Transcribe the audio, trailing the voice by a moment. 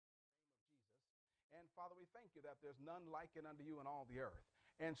Father, we thank you that there's none like it unto you in all the earth.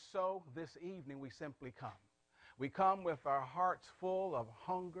 And so this evening we simply come. We come with our hearts full of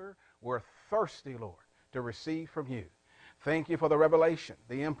hunger. We're thirsty, Lord, to receive from you. Thank you for the revelation,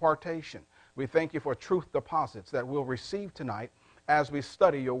 the impartation. We thank you for truth deposits that we'll receive tonight as we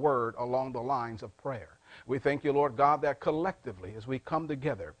study your word along the lines of prayer. We thank you, Lord God, that collectively as we come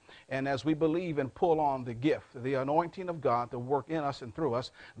together and as we believe and pull on the gift, the anointing of God to work in us and through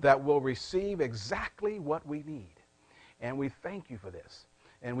us, that we'll receive exactly what we need. And we thank you for this.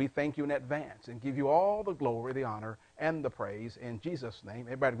 And we thank you in advance and give you all the glory, the honor, and the praise in Jesus' name.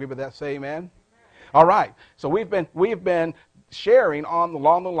 Everybody agree with that? Say amen. Amen. All right. So we've been sharing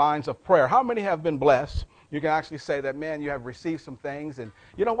along the lines of prayer. How many have been blessed? You can actually say that, man, you have received some things. And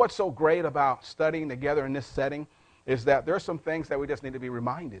you know what's so great about studying together in this setting is that there's some things that we just need to be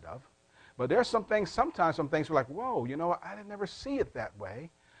reminded of. But there's sometimes some things we're like, whoa, you know, I didn't never see it that way.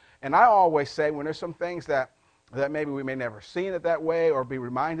 And I always say when there's some things that maybe we may never seen it that way or be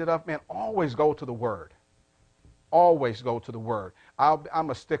reminded of, man, always go to the Word. Always go to the Word. I'm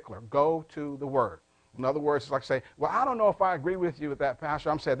a stickler. Go to the Word. In other words, it's like say, well, I don't know if I agree with you with that,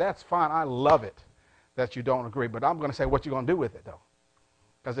 Pastor. I'm saying, that's fine. I love it that you don't agree. But I'm going to say, what you going to do with it, though?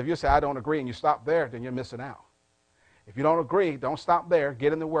 Because if you say, I don't agree, and you stop there, then you're missing out. If you don't agree, don't stop there.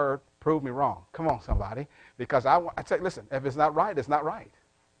 Get in the Word. Prove me wrong. Come on, somebody. Because I say, listen, if it's not right, it's not right.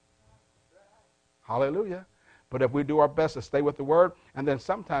 Hallelujah. But if we do our best to stay with the Word, and then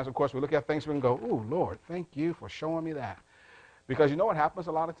sometimes, of course, we look at things and we can go, ooh, Lord, thank you for showing me that. Because you know what happens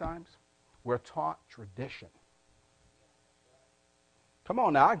a lot of times? We're taught tradition. Come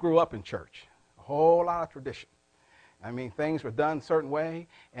on now, I grew up in church. A whole lot of tradition. I mean, things were done a certain way,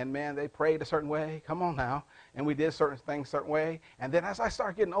 and man, they prayed a certain way. Come on now. And we did certain things a certain way. And then as I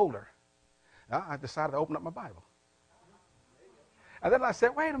started getting older, I decided to open up my Bible. And then I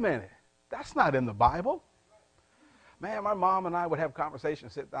said, wait a minute, that's not in the Bible. Man, my mom and I would have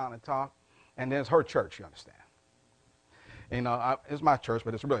conversations, sit down and talk, and then it's her church, you understand. You know, it's my church,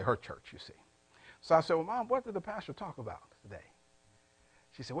 but it's really her church, you see. So I said, well, Mom, what did the pastor talk about today?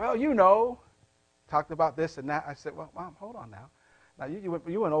 She said, well, you know, talked about this and that. I said, well, Mom, hold on now. Now, you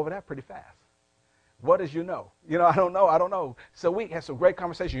went over that pretty fast. What does you know? You know, I don't know. So we had some great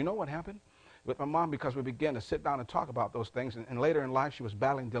conversation. You know what happened with my mom? Because we began to sit down and talk about those things, and later in life, she was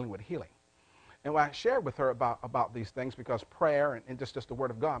dealing with healing. And I shared with her about these things because prayer and just the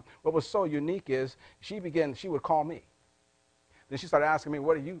Word of God. What was so unique is she would call me. Then she started asking me,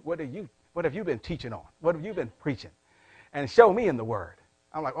 what have you been teaching on? What have you been preaching? And show me in the Word.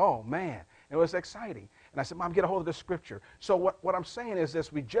 I'm like, oh, man. It was exciting. And I said, Mom, get a hold of the Scripture. So what I'm saying is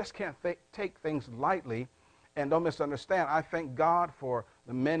this, we just can't take things lightly, and don't misunderstand. I thank God for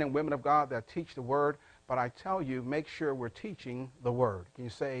the men and women of God that teach the Word, but I tell you, make sure we're teaching the Word. Can you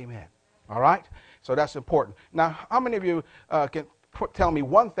say amen? All right? So that's important. Now, how many of you can tell me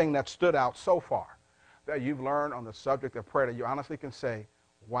one thing that stood out so far that you've learned on the subject of prayer that you honestly can say,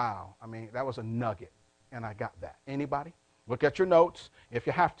 wow, I mean, that was a nugget, and I got that. Anybody? Look at your notes if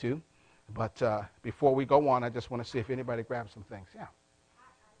you have to. But before we go on, I just want to see if anybody grabs some things. Yeah.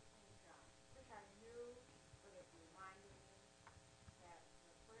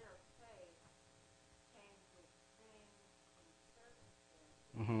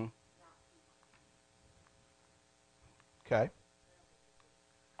 Mm-hmm. Okay.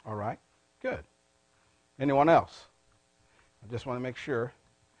 All right. Good. Anyone else? I just want to make sure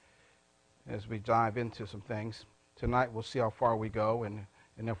as we dive into some things. Tonight we'll see how far we go and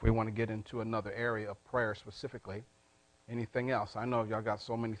if we want to get into another area of prayer specifically. Anything else? I know y'all got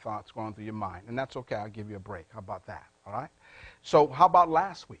so many thoughts going through your mind, and that's okay. I'll give you a break. How about that? All right? So how about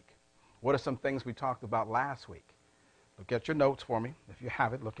last week? What are some things we talked about last week? Look at your notes for me. If you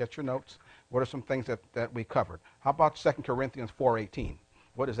have it, look at your notes. What are some things that we covered? How about 2 Corinthians 4:18?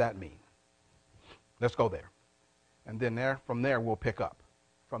 What does that mean? Let's go there. And then from there we'll pick up.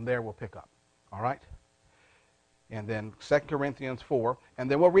 From there we'll pick up. All right? And then 2 Corinthians 4.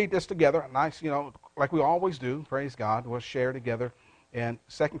 And then we'll read this together. Nice, like we always do. Praise God. We'll share together. And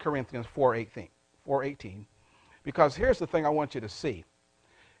 2 Corinthians 4:18. Because here's the thing I want you to see.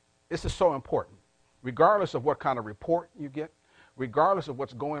 This is so important. Regardless of what kind of report you get, regardless of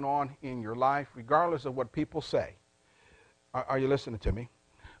what's going on in your life, regardless of what people say. Are you listening to me?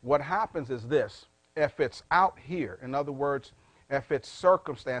 What happens is this. If it's out here, in other words, if it's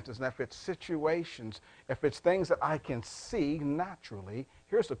circumstances and if it's situations, if it's things that I can see naturally,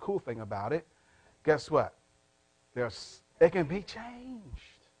 here's the cool thing about it. Guess what? It can be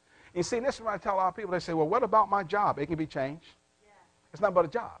changed. You see, this is what I tell a lot of people. They say, well, what about my job? It can be changed. Yeah. It's not about a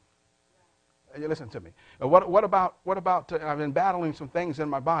job. Yeah. You listen to me. What about I've been battling some things in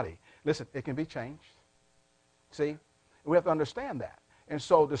my body. Listen, it can be changed. See? We have to understand that. And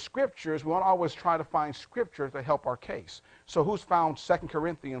so the scriptures, we want to always try to find scriptures that help our case. So who's found 2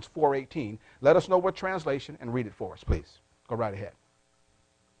 Corinthians 4:18? Let us know what translation and read it for us, please. Go right ahead.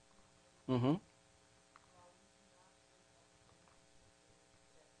 Mm-hmm.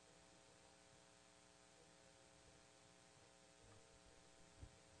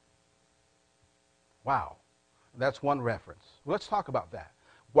 Wow. That's one reference. Let's talk about that.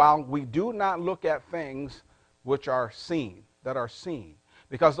 While we do not look at things which are seen, that are seen,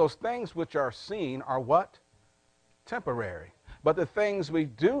 because those things which are seen are what? Temporary. But the things we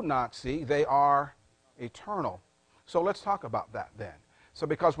do not see, they are eternal. So let's talk about that then. So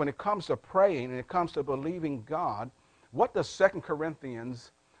because when it comes to praying and it comes to believing God, what does 2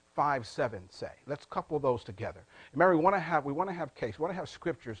 Corinthians 5:7 say? Let's couple those together. Remember, we want to have case. We want to have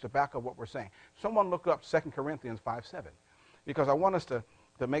scriptures to back up what we're saying. Someone look up 2 Corinthians 5:7, because I want us to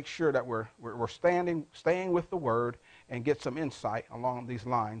make sure that we're staying with the word and get some insight along these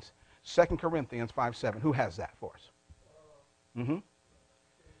lines. 2 Corinthians 5:7. Who has that for us? Mm-hmm.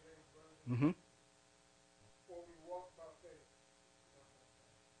 Mm-hmm.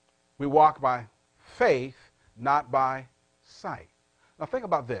 We walk by faith, not by sight. Now think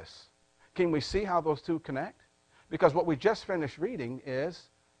about this. Can we see how those two connect? Because what we just finished reading is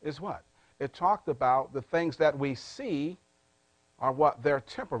what? It talked about the things that we see are what? They're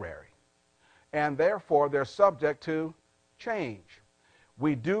temporary. And therefore, they're subject to change.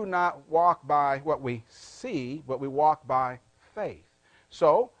 We do not walk by what we see, but we walk by faith.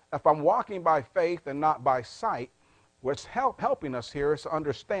 So, if I'm walking by faith and not by sight, what's helping us here is to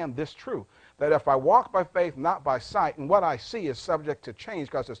understand this truth, that if I walk by faith, not by sight, and what I see is subject to change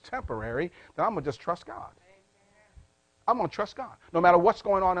because it's temporary, then I'm going to just trust God. I'm going to trust God. No matter what's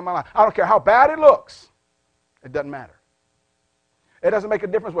going on in my life. I don't care how bad it looks. It doesn't matter. It doesn't make a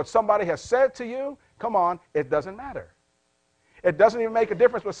difference what somebody has said to you. Come on, it doesn't matter. It doesn't even make a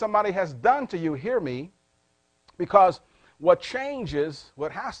difference what somebody has done to you. Hear me. Because what changes,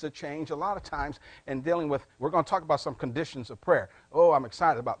 what has to change a lot of times in dealing with, we're going to talk about some conditions of prayer. Oh, I'm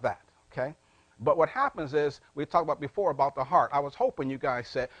excited about that, okay? But what happens is, we talked about before about the heart. I was hoping you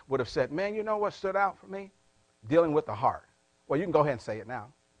guys would have said, man, you know what stood out for me? Dealing with the heart. Well, you can go ahead and say it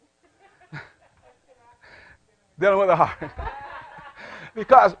now. Dealing with the heart.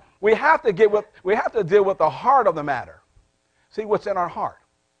 Because we have to deal with the heart of the matter. See what's in our heart.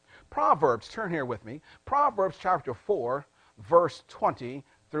 Proverbs, turn here with me. Proverbs chapter 4, verse 20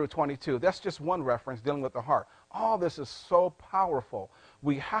 through 22. That's just one reference dealing with the heart. All this is so powerful.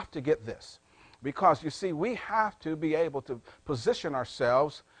 We have to get this. Because, you see, we have to be able to position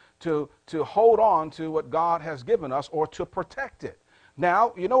ourselves to hold on to what God has given us or to protect it.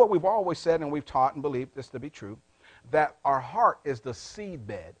 Now, you know what we've always said and we've taught and believed this to be true, that our heart is the seed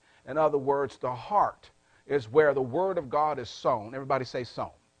bed. In other words, the heart is where the Word of God is sown. Everybody say sown.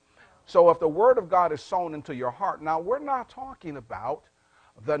 So if the Word of God is sown into your heart, now we're not talking about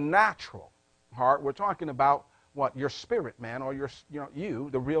the natural heart. We're talking about what? Your spirit, man, or you,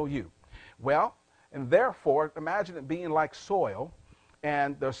 the real you. Well, and therefore, imagine it being like soil,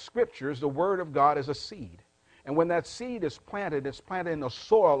 and the Scriptures, the Word of God is a seed. And when that seed is planted, it's planted in the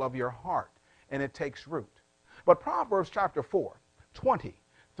soil of your heart, and it takes root. But Proverbs chapter 4, 20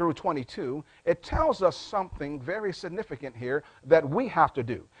 through 22, it tells us something very significant here that we have to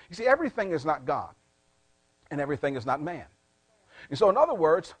do. You see, everything is not God, and everything is not man. And so, in other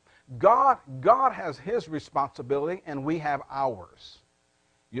words, God has His responsibility, and we have ours.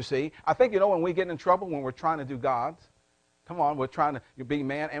 You see, I think, when we get in trouble, when we're trying to do God's, come on, we're trying to be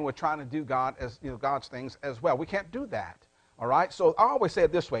man, and we're trying to do God's things as well. We can't do that. All right? So I always say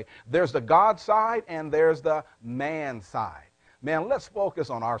it this way. There's the God side and there's the man side. Man, let's focus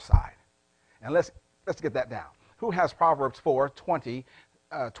on our side. And let's get that down. Who has Proverbs 4, 20,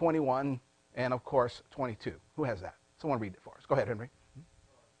 21, and of course 22? Who has that? Someone read it for us. Go ahead, Henry.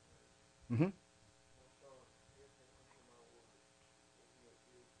 Mm-hmm.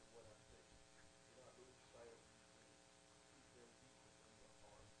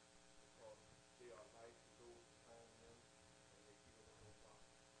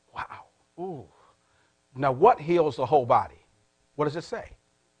 Wow. Ooh. Now, what heals the whole body? What does it say?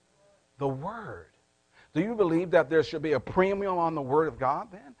 The Word. Do you believe that there should be a premium on the Word of God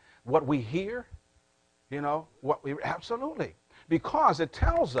then? What we hear? Absolutely. Because it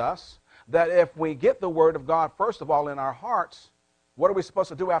tells us that if we get the Word of God, first of all, in our hearts, what are we supposed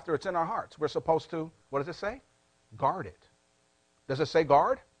to do after it's in our hearts? We're supposed to, what does it say? Guard it. Does it say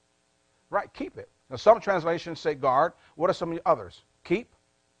guard? Right, keep it. Now, some translations say guard. What are some others? Keep?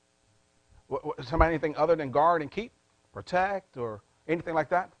 Somebody anything other than guard and keep? Protect or anything like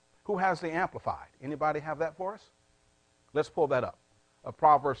that? Who has the Amplified? Anybody have that for us? Let's pull that up.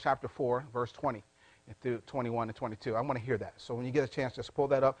 Proverbs chapter 4, verse 20 through 21 and 22. I want to hear that. So when you get a chance, just pull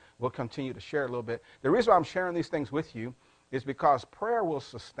that up. We'll continue to share a little bit. The reason why I'm sharing these things with you is because prayer will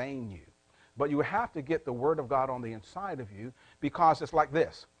sustain you. But you have to get the Word of God on the inside of you, because it's like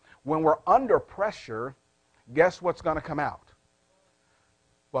this. When we're under pressure, guess what's going to come out?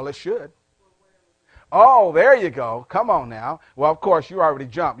 Well, it should. Oh, there you go. Come on now. Well, of course, you already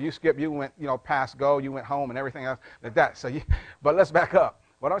jumped. You skipped. You went, past go. You went home and everything else like that. But let's back up.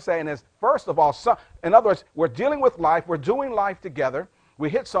 What I'm saying is, first of all, in other words, we're dealing with life. We're doing life together. We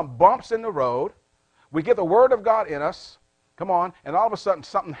hit some bumps in the road. We get the Word of God in us. Come on. And all of a sudden,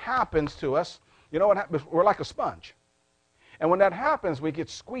 something happens to us. You know what happens? We're like a sponge. And when that happens, we get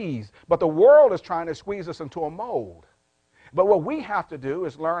squeezed. But the world is trying to squeeze us into a mold. But what we have to do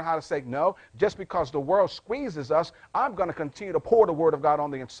is learn how to say, no, just because the world squeezes us, I'm going to continue to pour the Word of God on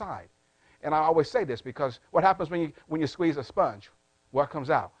the inside. And I always say this, because what happens when you squeeze a sponge? What comes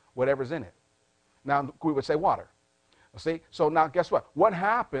out? Whatever's in it. Now, we would say water. See? So now guess what? What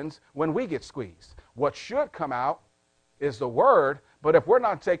happens when we get squeezed? What should come out is the Word, but if we're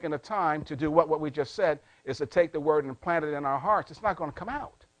not taking the time to do what we just said, is to take the Word and plant it in our hearts, it's not going to come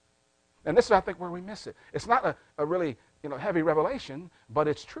out. And this is, I think, where we miss it. It's not a really heavy revelation, but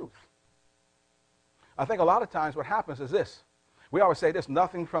it's truth. I think a lot of times what happens is this. We always say this,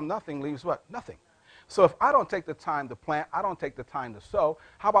 nothing from nothing leaves what? Nothing. So if I don't take the time to plant, I don't take the time to sow,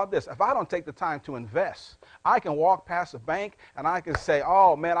 how about this? If I don't take the time to invest, I can walk past a bank and I can say,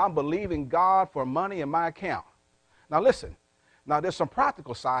 oh, man, I'm believing God for money in my account. Now, listen. Now, there's some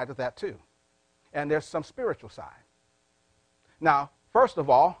practical side to that, too. And there's some spiritual side. Now, first of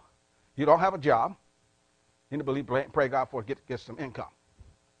all, you don't have a job. You need to believe, pray God for get some income.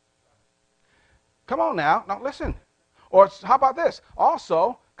 Come on now. Now listen. Or how about this?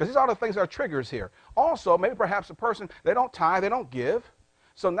 Also, because these are the things that are triggers here. Also, maybe perhaps a person, they don't tithe, they don't give.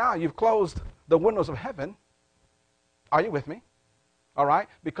 So now you've closed the windows of heaven. Are you with me? All right?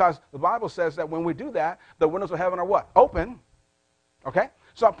 Because the Bible says that when we do that, the windows of heaven are what? Open. Okay?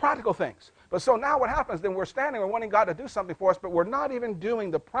 So practical things. But so now what happens, then we're standing and wanting God to do something for us, but we're not even doing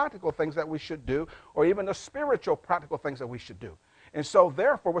the practical things that we should do, or even the spiritual practical things that we should do. And so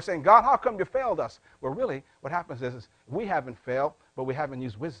therefore we're saying, God, how come you failed us? Well, really, what happens is we haven't failed, but we haven't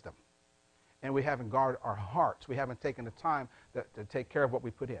used wisdom. And we haven't guarded our hearts. We haven't taken the time to take care of what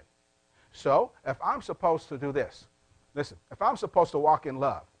we put in. So if I'm supposed to do this, listen, if I'm supposed to walk in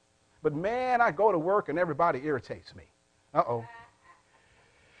love, but man, I go to work and everybody irritates me. Uh-oh.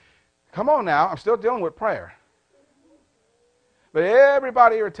 Come on now, I'm still dealing with prayer. But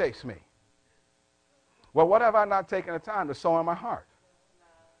everybody irritates me. Well, what have I not taken the time to sow in my heart?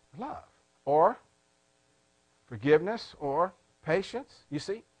 Love. Or forgiveness or patience, you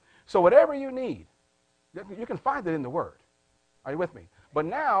see? So whatever you need, you can find it in the Word. Are you with me? But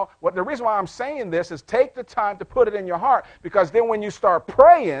now, the reason why I'm saying this is take the time to put it in your heart, because then when you start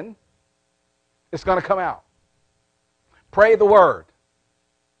praying, it's going to come out. Pray the Word.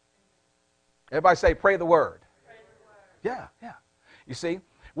 Everybody say, pray the Word. Pray the Word. Yeah. You see,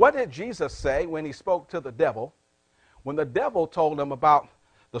 what did Jesus say when he spoke to the devil? When the devil told him about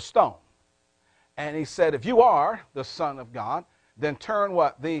the stone. And he said, if you are the Son of God, then turn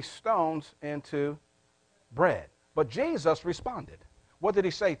what? These stones into bread. But Jesus responded. What did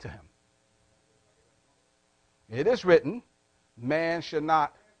he say to him? It is written, man should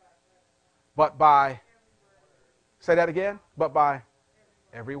not, but by, say that again, but by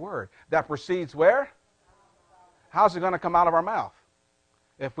every word. That proceeds where? How's it going to come out of our mouth?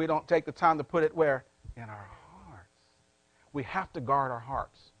 If we don't take the time to put it where? In our hearts. We have to guard our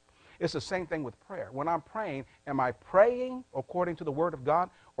hearts. It's the same thing with prayer. When I'm praying, am I praying according to the Word of God,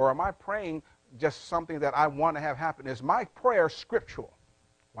 or am I praying just something that I want to have happen? Is my prayer scriptural?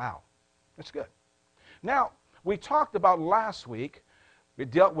 Wow, that's good. Now, we talked about last week, we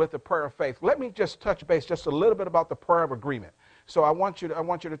dealt with the prayer of faith. Let me just touch base just a little bit about the prayer of agreement. So I want you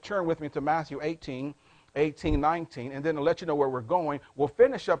to turn with me to Matthew 18, 19, and then to let you know where we're going, we'll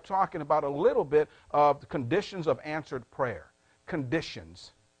finish up talking about a little bit of the conditions of answered prayer.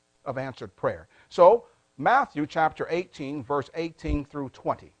 Conditions of answered prayer. So, Matthew chapter 18, verse 18 through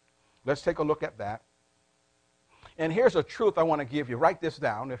 20. Let's take a look at that. And here's a truth I want to give you. Write this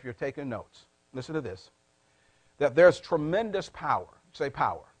down if you're taking notes. Listen to this. That there's tremendous power. Say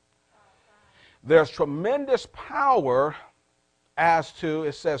power. There's tremendous power as to,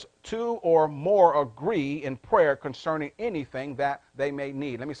 it says, two or more agree in prayer concerning anything that they may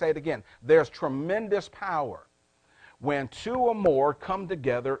need. Let me say it again. There's tremendous power when two or more come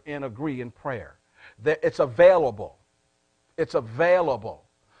together and agree in prayer. It's available. It's available.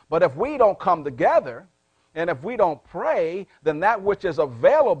 But if we don't come together, and if we don't pray, then that which is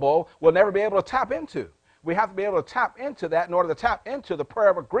available we'll never be able to tap into. We have to be able to tap into that. In order to tap into the prayer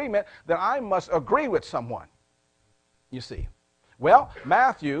of agreement, then I must agree with someone. You see. Well,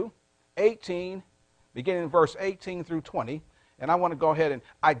 Matthew 18, beginning in verse 18 through 20, and I want to go ahead and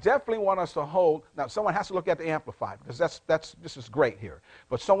I definitely want us to hold. Now, someone has to look at the Amplified, because this is great here.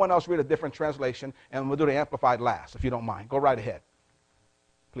 But someone else read a different translation, and we'll do the Amplified last, if you don't mind. Go right ahead,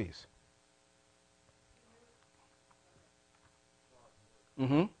 please.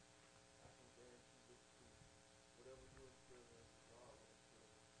 Mm-hmm.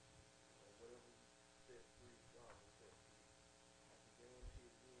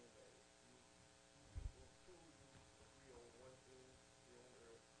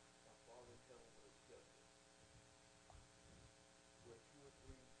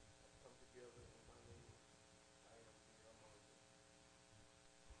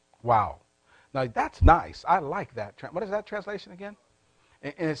 Wow. Now, that's nice. I like that. What is that translation again?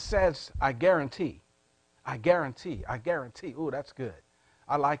 And it says, I guarantee. I guarantee. I guarantee. Ooh, that's good.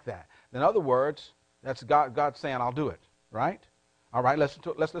 I like that. In other words, that's God saying, I'll do it. Right? All right, let's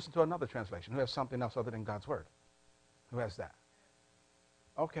listen to another translation. Who has something else other than God's word? Who has that?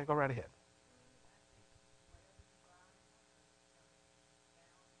 Okay, go right ahead.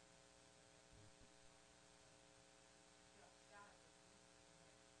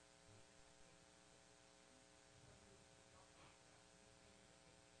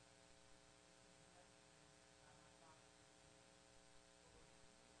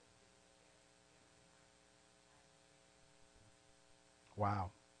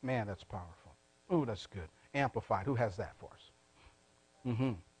 Wow. Man, that's powerful. Ooh, that's good. Amplified. Who has that for us?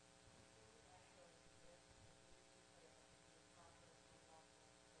 Mm-hmm.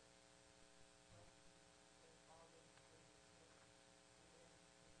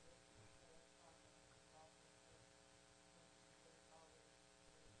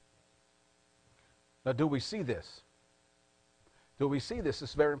 Now, do we see this? Do we see this?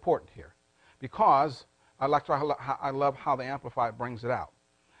 It's very important here. Because I love how the Amplified brings it out.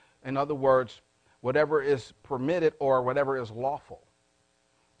 In other words, whatever is permitted or whatever is lawful.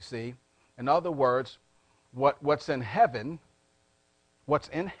 You see? In other words, what's in heaven,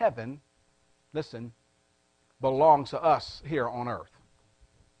 listen, belongs to us here on earth.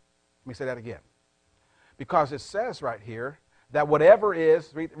 Let me say that again. Because it says right here that whatever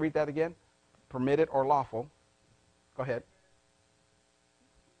is, read that again, permitted or lawful. Go ahead.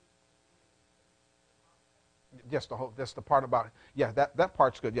 Just the part about, yeah, that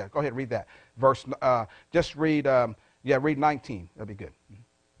part's good. Yeah, go ahead, read that. Verse, just read, read 19. That'd be good.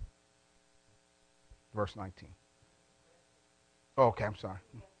 Verse 19. Oh, okay, I'm sorry.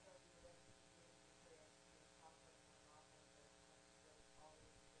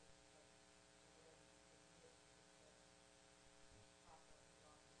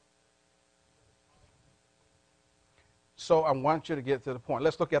 So I want you to get to the point.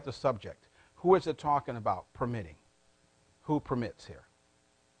 Let's look at the subject. Who is it talking about permitting? Who permits here?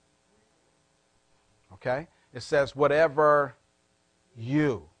 Okay? It says whatever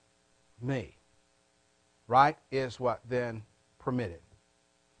you, me, right, is what then permitted.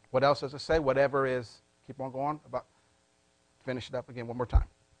 What else does it say? Whatever is, keep on going, about, finish it up again one more time.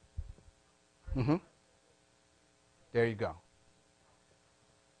 Mm-hmm. There you go.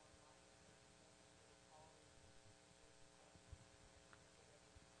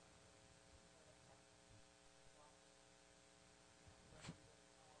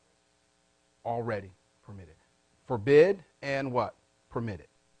 Already permitted. Forbid and what? Permitted.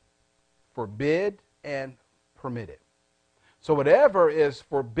 Forbid and permitted. So whatever is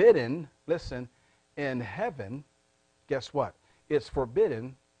forbidden, listen, in heaven, guess what? It's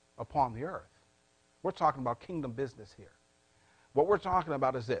forbidden upon the earth. We're talking about kingdom business here. What we're talking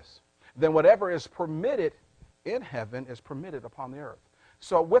about is this. Then whatever is permitted in heaven is permitted upon the earth.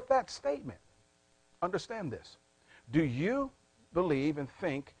 So with that statement, understand this. Do you believe and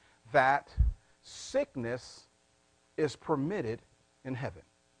think that sickness is permitted in heaven?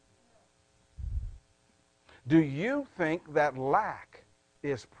 Do you think that lack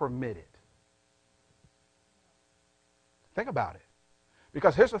is permitted? Think about it.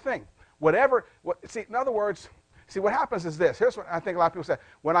 Because here's the thing. In other words, what happens is this. Here's what I think a lot of people say.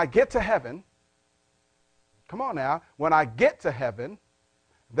 When I get to heaven, come on now, when I get to heaven,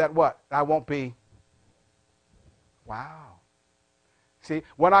 that what? I won't be, wow. See,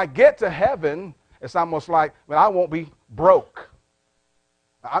 when I get to heaven, it's almost like, well, I won't be broke.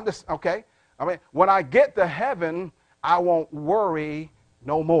 I'm just, okay? I mean, when I get to heaven, I won't worry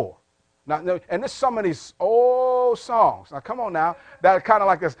no more. Now, and there's some of these those songs. Now, come on now. That kind of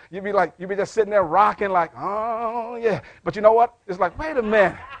like this. You'd be just sitting there rocking like, oh, yeah. But you know what? It's like, wait a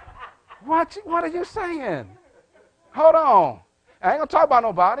minute. What are you saying? Hold on. I ain't going to talk about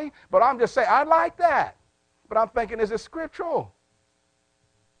nobody, but I'm just saying, I like that. But I'm thinking, is it scriptural?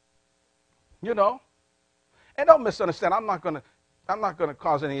 You know? And don't misunderstand. I'm not going to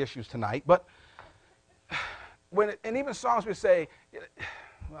cause any issues tonight, but and even songs we say,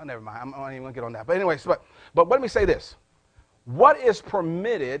 well, never mind. I'm not even going to get on that. But anyways, but let me say this. What is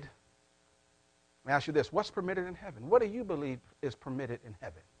permitted, let me ask you this. What's permitted in heaven? What do you believe is permitted in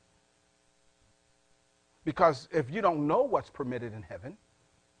heaven? Because if you don't know what's permitted in heaven,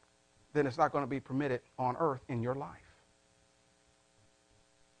 then it's not going to be permitted on earth in your life.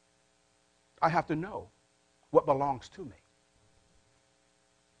 I have to know what belongs to me.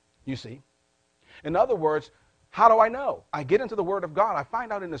 You see? In other words, how do I know? I get into the Word of God. I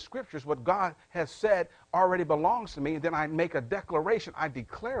find out in the Scriptures what God has said already belongs to me. And then I make a declaration. I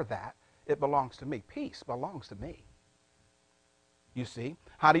declare that it belongs to me. Peace belongs to me. You see?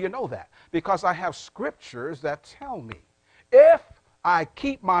 How do you know that? Because I have Scriptures that tell me if I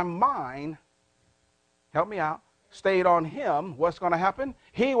keep my mind, help me out, stayed on Him, what's going to happen?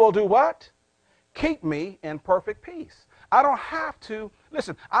 He will do what? Keep me in perfect peace. I don't have to,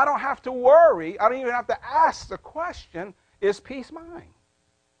 listen, I don't have to worry. I don't even have to ask the question, is peace mine?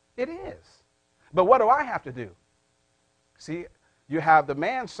 It is. But what do I have to do? See, you have the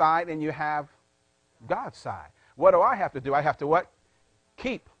man's side and you have God's side. What do I have to do? I have to what?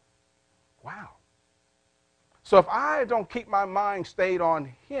 Keep. Wow. So if I don't keep my mind stayed on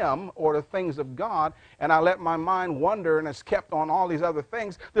Him or the things of God, and I let my mind wander and it's kept on all these other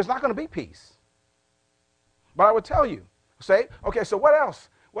things, there's not going to be peace. But I would tell you, say, okay, so what else?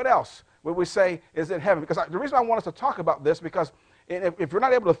 What else would we say is in heaven? Because the reason I want us to talk about this, because if you're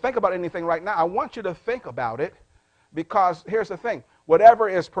not able to think about anything right now, I want you to think about it, because here's the thing. Whatever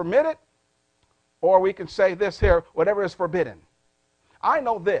is permitted, or we can say this here, whatever is forbidden. I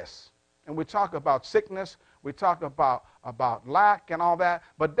know this, and we talk about sickness, we talk about lack and all that,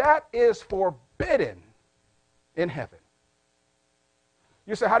 but that is forbidden in heaven.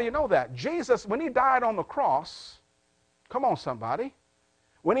 You say, how do you know that? Jesus, when He died on the cross, come on somebody,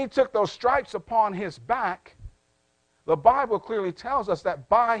 when He took those stripes upon His back, the Bible clearly tells us that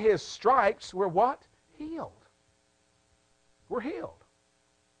by His stripes we're what? Healed. We're healed.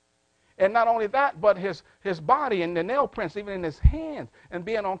 And not only that, but his body and the nail prints even in His hands and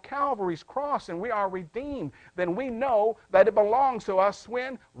being on Calvary's cross, and we are redeemed, then we know that it belongs to us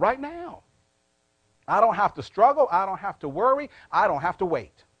when? Right now. I don't have to struggle. I don't have to worry. I don't have to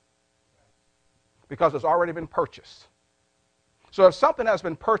wait. Because it's already been purchased. So if something has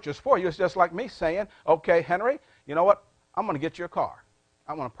been purchased for you, it's just like me saying, okay, Henry, you know what? I'm going to get you a car.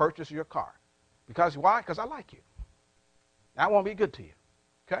 I'm going to purchase your car. Because why? Because I like you. I want to be good to you.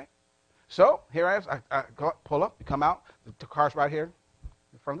 Okay? So here I am. I pull up, come out. The car's right here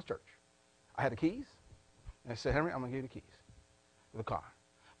in front of the church. I had the keys. And I said, Henry, I'm going to give you the keys to the car.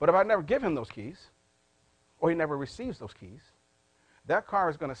 But if I never give him those keys, or he never receives those keys, that car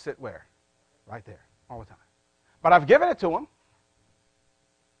is going to sit where? Right there, all the time. But I've given it to him,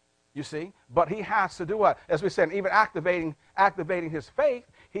 you see, but he has to do what? As we said, even activating his faith,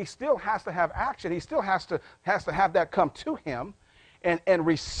 he still has to have action. He still has to have that come to him and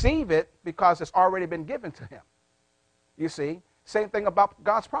receive it because it's already been given to him. You see, same thing about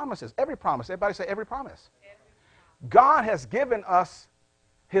God's promises. Every promise. Everybody say every promise. God has given us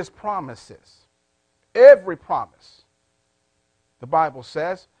His promises. Every promise. The Bible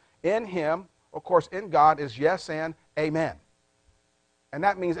says in Him, of course, in God is yes and amen. And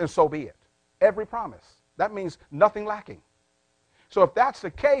that means, and so be it. Every promise. That means nothing lacking. So if that's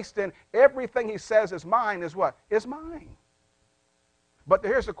the case, then everything He says is mine is what? Is mine. But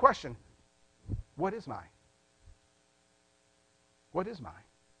here's the question. What is mine? What is mine?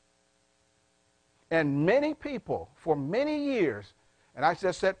 And many people, for many years, and I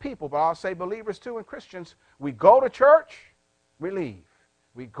just said people, but I'll say believers too and Christians, we go to church, we leave.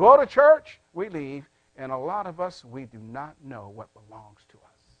 We go to church, we leave, and a lot of us, we do not know what belongs to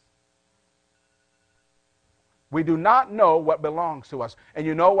us. We do not know what belongs to us. And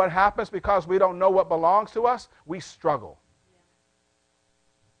you know what happens because we don't know what belongs to us? We struggle.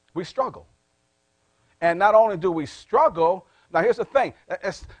 We struggle. And not only do we struggle, now here's the thing.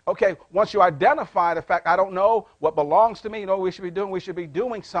 Okay, once you identify the fact, I don't know what belongs to me, you know what we should be doing? We should be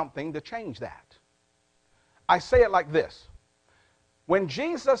doing something to change that. I say it like this. When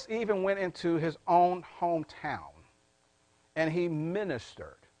Jesus even went into His own hometown and He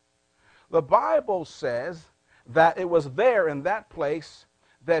ministered, the Bible says that it was there in that place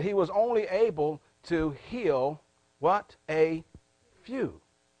that He was only able to heal What? A few.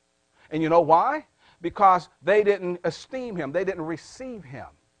 And you know why? Because they didn't esteem him. They didn't receive him.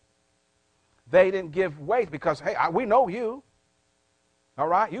 They didn't give weight because, hey, we know you. All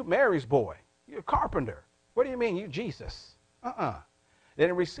right? You Mary's boy. You're a carpenter. What do you mean? You Jesus. They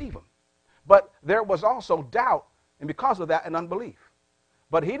didn't receive him. But there was also doubt, and because of that, an unbelief.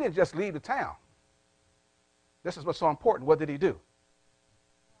 But he didn't just leave the town. This is what's so important. What did he do?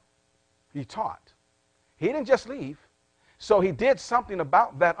 He taught. He didn't just leave. So he did something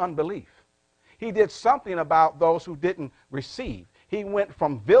about that unbelief. He did something about those who didn't receive. He went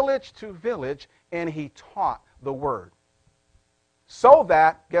from village to village and he taught the word. So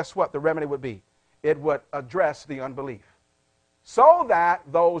that, guess what the remedy would be? It would address the unbelief. So that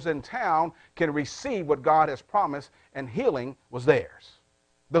those in town can receive what God has promised, and healing was theirs.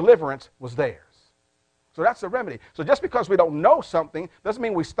 Deliverance was theirs. So that's the remedy. So just because we don't know something doesn't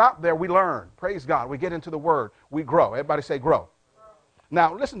mean we stop there. We learn. Praise God. We get into the word. We grow. Everybody say grow.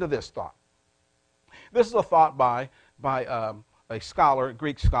 Now listen to this thought. This is a thought by a scholar, a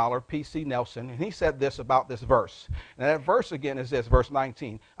Greek scholar, P.C. Nelson, and he said this about this verse. And that verse again is this, verse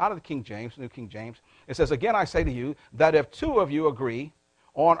 19, out of the King James, New King James. It says, again I say to you, that if two of you agree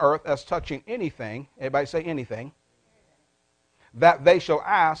on earth as touching anything, everybody say anything, that they shall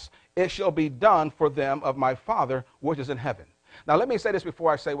ask, it shall be done for them of my Father which is in heaven. Now let me say this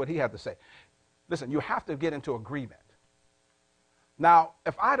before I say what he had to say. Listen, you have to get into agreement. Now,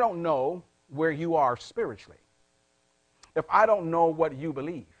 if I don't know where you are spiritually, if I don't know what you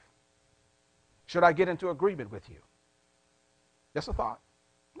believe, should I get into agreement with you? Just a thought.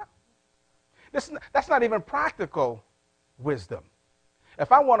 No. That's not even practical wisdom.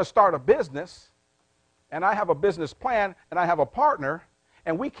 If I want to start a business, and I have a business plan, and I have a partner,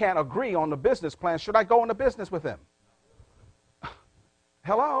 and we can't agree on the business plan, should I go into business with them?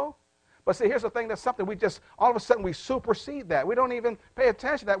 Hello? But see, here's the thing, that's something we just, all of a sudden we supersede that. We don't even pay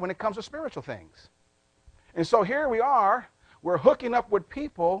attention to that when it comes to spiritual things. And so here we are, we're hooking up with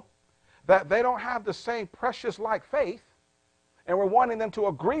people that they don't have the same precious like faith, and we're wanting them to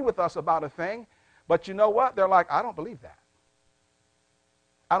agree with us about a thing, but you know what? They're like, I don't believe that.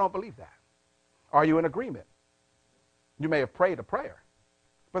 I don't believe that. Are you in agreement? You may have prayed a prayer,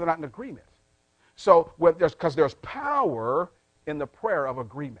 but they're not in agreement. So, because there's power in the prayer of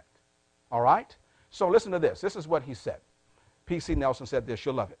agreement. All right? So listen to this. This is what he said. P.C. Nelson said this.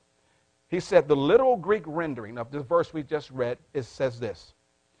 You'll love it. He said the literal Greek rendering of the verse we just read, it says this.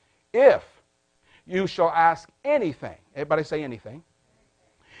 If you shall ask anything, everybody say anything.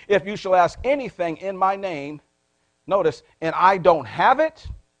 If you shall ask anything in my name, notice, and I don't have it,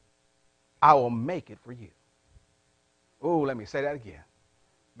 I will make it for you. Oh, let me say that again.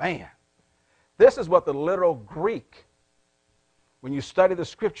 Man, this is what the literal Greek, when you study the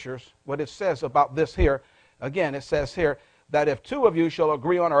scriptures, what it says about this here, again, it says here, that if two of you shall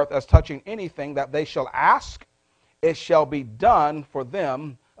agree on earth as touching anything that they shall ask, it shall be done for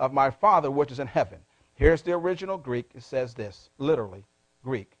them of my Father which is in heaven. Here's the original Greek. It says this, literally,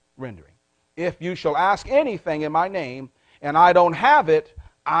 Greek rendering. If you shall ask anything in my name, and I don't have it,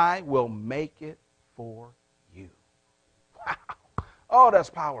 I will make it for you. Wow. Oh, that's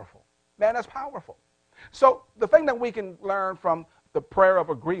powerful. Man, that's powerful. So the thing that we can learn from the prayer of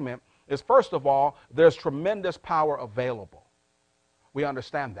agreement is, first of all, there's tremendous power available. We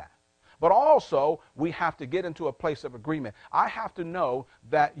understand that. But also, we have to get into a place of agreement. I have to know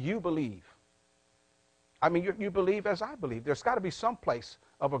that you believe. I mean, you believe as I believe. There's got to be some place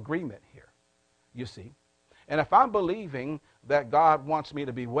of agreement here, you see. And if I'm believing that God wants me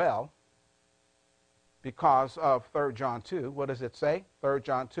to be well because of 3 John 2, what does it say? 3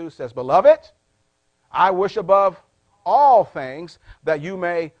 John 2 says, Beloved, I wish above all things that you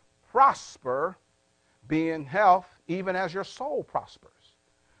may prosper, be in health, even as your soul prospers.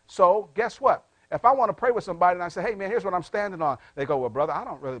 So guess what? If I want to pray with somebody and I say, hey, man, here's what I'm standing on. They go, well, brother, I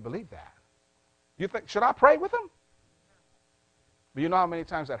don't really believe that. You think, should I pray with them? But you know how many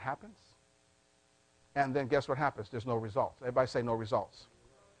times that happens? And then guess what happens? There's no results. Everybody say no results.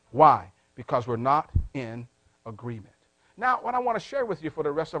 Why? Because we're not in agreement. Now, what I want to share with you for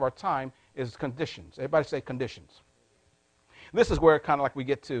the rest of our time is conditions. Everybody say conditions. This is where kind of like we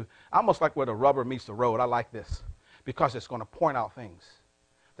get to, almost like where the rubber meets the road. I like this because it's going to point out things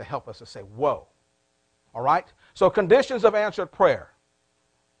to help us to say, whoa. All right? So conditions of answered prayer.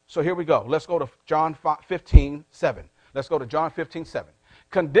 So here we go. Let's go to John 15:7. Let's go to John 15:7.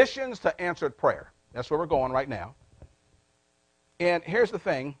 Conditions to answered prayer. That's where we're going right now. And here's the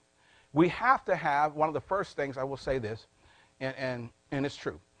thing. We have to have, one of the first things, I will say this, and it's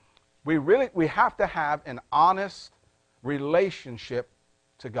true. We have to have an honest relationship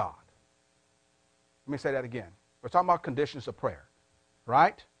to God. Let me say that again. We're talking about conditions of prayer,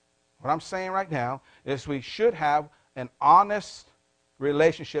 right? What I'm saying right now is we should have an honest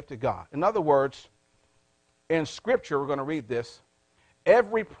relationship to God. In other words, in Scripture, we're going to read this,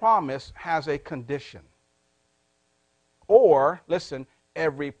 every promise has a condition. Or, listen,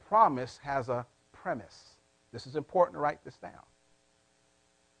 every promise has a premise. This is important to write this down.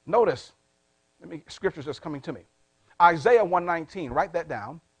 Notice, Scripture's just coming to me. Isaiah 119, write that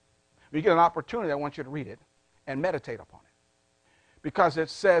down. When you get an opportunity, I want you to read it and meditate upon it. Because it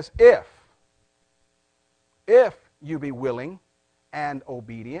says, if you be willing and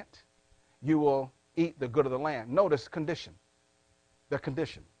obedient, you will eat the good of the land. Notice condition. The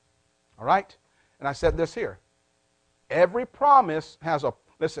condition. All right? And I said this here. Every promise has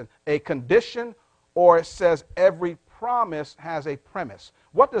a condition, or it says every promise has a premise.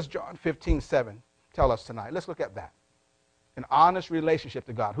 What does John 15:7 tell us tonight? Let's look at that. An honest relationship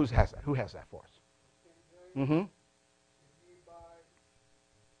to God. Who has that? Who has that for us? Mm-hmm.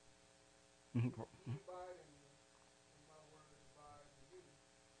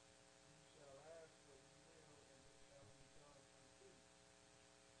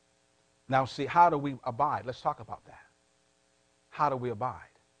 Now, see, how do we abide? Let's talk about that. How do we abide?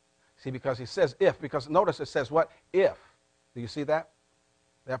 See, because he says if, because notice it says what? If. Do you see that?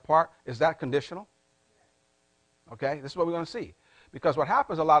 That part? Is that conditional? Okay, this is what we're going to see. Because what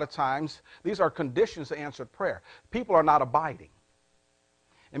happens a lot of times, these are conditions to answered prayer. People are not abiding.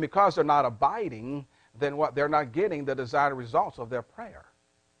 And because they're not abiding, then what? They're not getting the desired results of their prayer.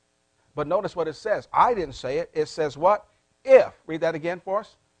 But notice what it says. I didn't say it. It says what? If. Read that again for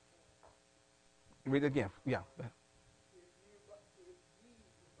us. Read it again. Yeah.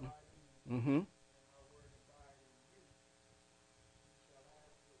 Mm-hmm.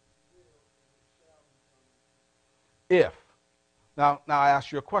 If. Now I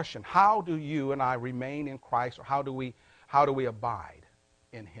ask you a question. How do you and I remain in Christ, or how do we abide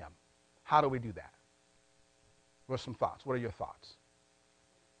in him? How do we do that? What are some thoughts? What are your thoughts?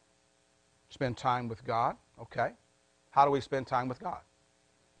 Spend time with God. Okay. How do we spend time with God?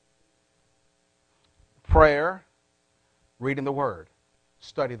 Prayer, reading the Word,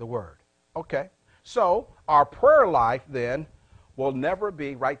 study the Word. Okay. So our prayer life then will never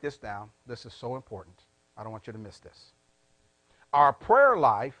be, write this down, this is so important. I don't want you to miss this. Our prayer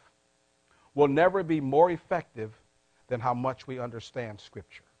life will never be more effective than how much we understand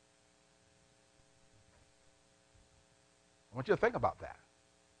Scripture. I want you to think about that.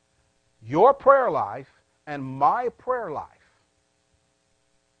 Your prayer life and my prayer life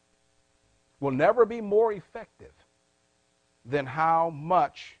will never be more effective than how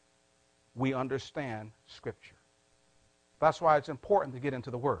much we understand Scripture. That's why it's important to get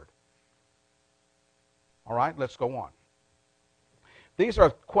into the Word. All right, let's go on. These are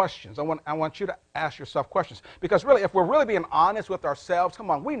questions. I want you to ask yourself questions. Because really, if we're really being honest with ourselves, come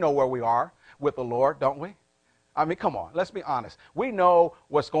on, we know where we are with the Lord, don't we? I mean, come on, let's be honest. We know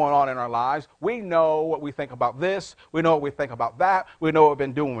what's going on in our lives. We know what we think about this. We know what we think about that. We know what we've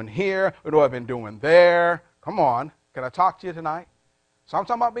been doing here. We know what we've been doing there. Come on, can I talk to you tonight? So I'm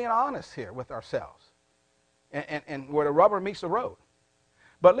talking about being honest here with ourselves and where the rubber meets the road.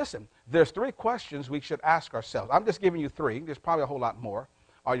 But listen, there's 3 questions we should ask ourselves. I'm just giving you 3. There's probably a whole lot more.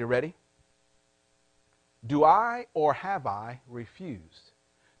 Are you ready? Do I or have I refused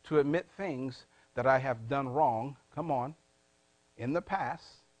to admit things that I have done wrong, come on, in the past?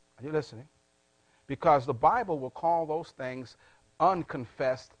 Are you listening? Because the Bible will call those things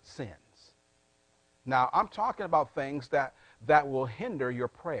unconfessed sins. Now, I'm talking about things that will hinder your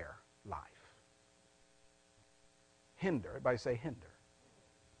prayer life. Hinder. Everybody say hinder.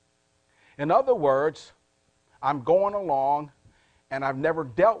 In other words, I'm going along and I've never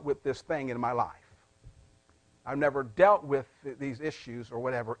dealt with this thing in my life. I've never dealt with these issues or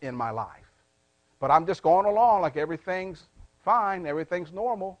whatever in my life. But I'm just going along like everything's fine, everything's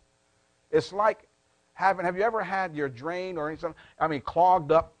normal. It's like have you ever had your drain or anything,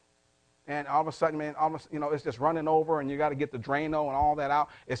 clogged up, and all of a sudden, man, almost, it's just running over and you got to get the Drano and all that out.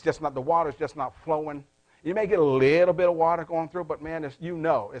 It's just not, the water's just not flowing. You may get a little bit of water going through, but man,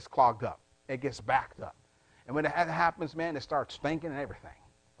 it's clogged up. It gets backed up. And when that happens, man, it starts stinking and everything.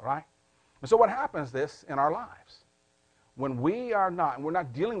 All right? And so what happens this in our lives? When we're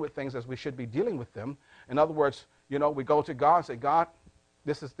not dealing with things as we should be dealing with them. In other words, we go to God and say, God,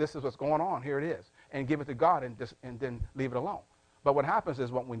 this is what's going on. Here it is. And give it to God and then leave it alone. But what happens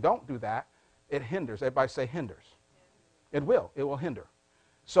is when we don't do that, it hinders. Everybody say hinders. It will. It will hinder.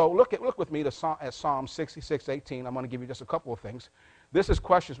 So look with me at Psalm 66:18. I'm going to give you just a couple of things. This is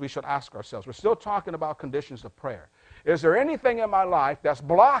questions we should ask ourselves. We're still talking about conditions of prayer. Is there anything in my life that's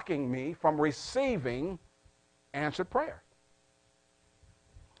blocking me from receiving Answered prayer.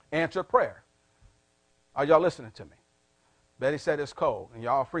 Answered prayer. Are y'all listening to me? Betty said it's cold, and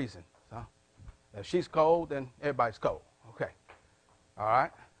y'all freezing. So if she's cold, then everybody's cold. Okay. All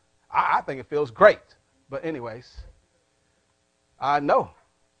right. I think it feels great. But anyways, I know.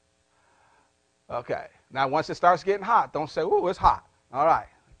 Okay. Now, once it starts getting hot, don't say, ooh, it's hot. All right.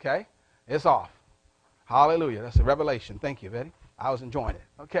 Okay. It's off. Hallelujah. That's a revelation. Thank you, Betty. I was enjoying it.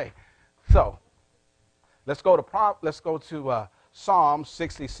 Okay. So let's go to Psalm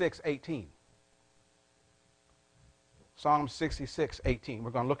 66:18. Psalm 66:18.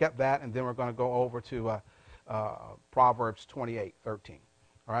 We're going to look at that, and then we're going to go over to Proverbs 28:13.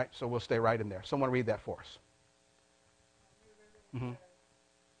 All right, so we'll stay right in there. Someone read that for us. Mm-hmm.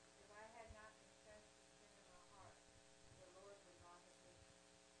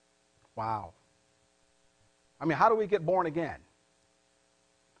 Wow. I mean, how do we get born again?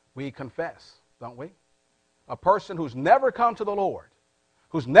 We confess, don't we? A person who's never come to the Lord,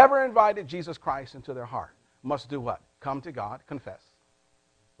 who's never invited Jesus Christ into their heart, must do what? Come to God, confess,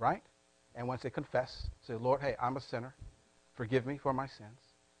 right? And once they confess, say, Lord, hey, I'm a sinner. Forgive me for my sins.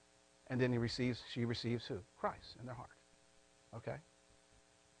 And then she receives who? Christ in their heart. Okay?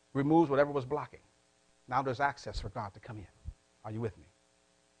 Removes whatever was blocking. Now there's access for God to come in. Are you with me?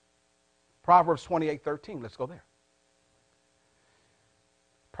 Proverbs 28:13. Let's go there.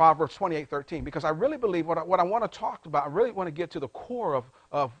 Proverbs 28:13. Because I really believe what I want to talk about, I really want to get to the core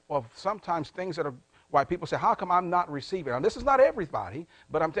of sometimes things that are why people say, how come I'm not receiving? And this is not everybody,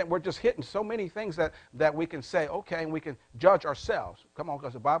 but I'm saying we're just hitting so many things that we can say, okay, and we can judge ourselves. Come on,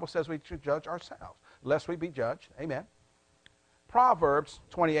 because the Bible says we should judge ourselves, lest we be judged. Amen. Proverbs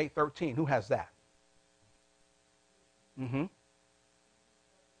 28:13. Who has that? Mm-hmm.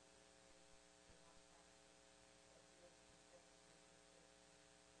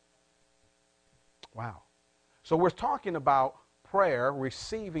 Wow. So we're talking about prayer,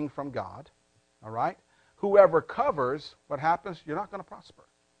 receiving from God. All right? Whoever covers, what happens? You're not going to prosper.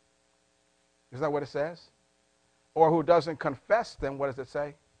 Is that what it says? Or who doesn't confess them, what does it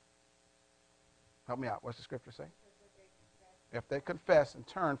say? Help me out. What's the scripture say? If they confess and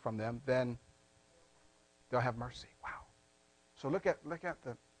turn from them, then they'll have mercy. Wow. So look at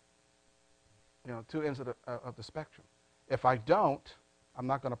the two ends of the spectrum. If I don't, I'm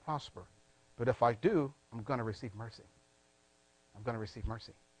not going to prosper. But if I do, I'm going to receive mercy. I'm going to receive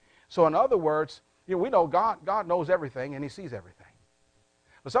mercy. So in other words, we know God knows everything and he sees everything.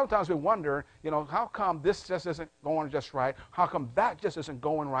 But sometimes we wonder, how come this just isn't going just right? How come that just isn't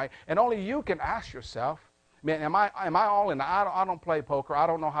going right? And only you can ask yourself, man, am I all in? I don't play poker. I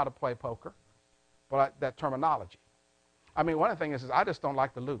don't know how to play poker. But that terminology. I mean, one of the things is I just don't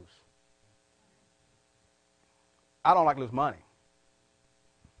like to lose. I don't like to lose money.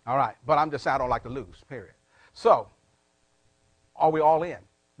 All right. But I'm just saying I don't like to lose, period. So, are we all in?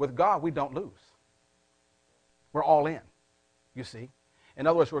 With God, we don't lose. We're all in, you see. In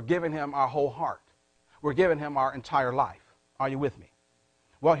other words, we're giving him our whole heart. We're giving him our entire life. Are you with me?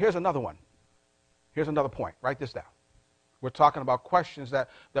 Well, here's another one. Here's another point. Write this down. We're talking about questions that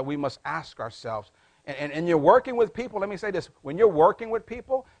we must ask ourselves. And you're working with people, let me say this. When you're working with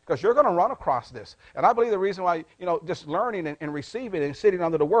people, because you're going to run across this. And I believe the reason why, just learning and receiving and sitting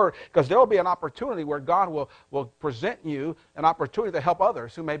under the Word, because there will be an opportunity where God will present you an opportunity to help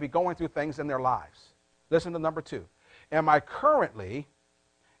others who may be going through things in their lives. Listen to number 2. Am I currently,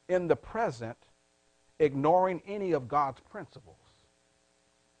 in the present, ignoring any of God's principles?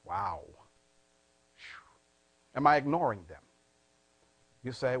 Wow. Am I ignoring them?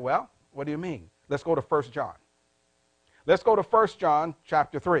 You say, well, what do you mean? Let's go to 1 John. Let's go to 1 John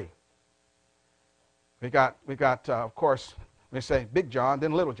chapter 3. We got of course, we say Big John,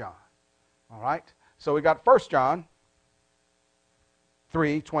 then Little John. All right? So we got 1 John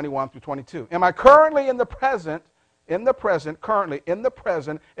 3:21 through 22. Am I currently in the present,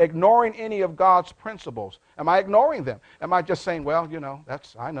 ignoring any of God's principles? Am I ignoring them? Am I just saying, well,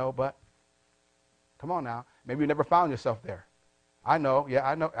 I know, but come on now. Maybe you never found yourself there. I know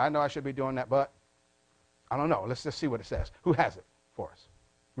I should be doing that, but I don't know. Let's just see what it says. Who has it for us?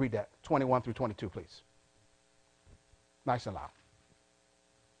 Read that, 21 through 22, please. Nice and loud.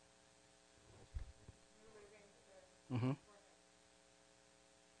 Mm-hmm.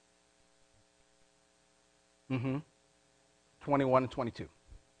 Mm-hmm. 21 and 22.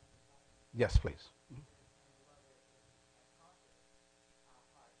 Yes, please.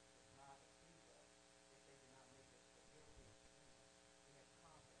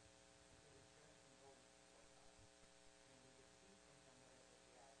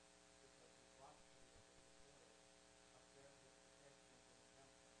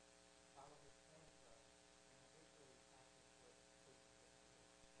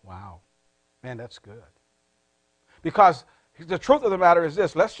 Wow. Man, that's good. Because the truth of the matter is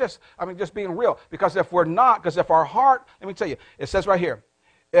this. Just being real. Because if we're not, because if our heart, let me tell you, it says right here,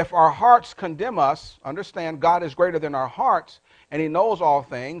 if our hearts condemn us, understand God is greater than our hearts, and he knows all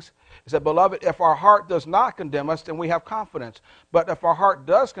things. He said, beloved, if our heart does not condemn us, then we have confidence. But if our heart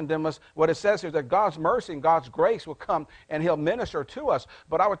does condemn us, what it says here is that God's mercy and God's grace will come and he'll minister to us.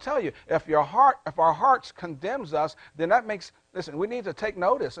 But I would tell you, if our hearts condemns us, then that makes, listen, we need to take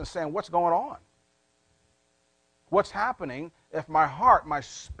notice and say, what's going on? What's happening if my heart, my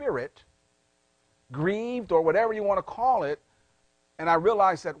spirit, grieved or whatever you want to call it, and I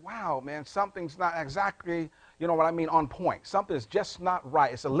realize that, wow, man, something's not exactly, you know what I mean, on point. Something is just not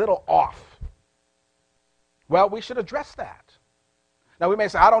right. It's a little off. Well, we should address that. Now, we may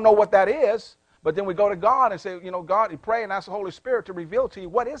say, I don't know what that is, but then we go to God and say, you know, God, you pray and ask the Holy Spirit to reveal to you,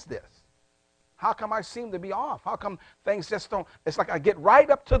 what is this? How come I seem to be off? How come things just don't, it's like I get right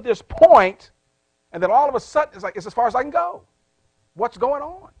up to this point, and then all of a sudden, it's like, it's as far as I can go. What's going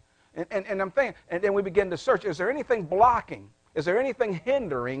on? And I'm thinking, and then we begin to search, is there anything blocking? Is there anything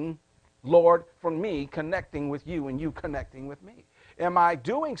hindering, Lord, from me connecting with you and you connecting with me? Am I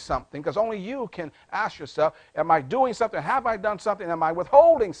doing something? Because only you can ask yourself, am I doing something? Have I done something? Am I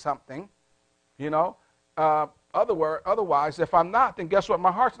withholding something? You know, otherwise, if I'm not, then guess what?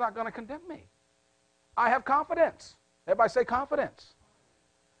 My heart's not going to condemn me. I have confidence. Everybody say confidence.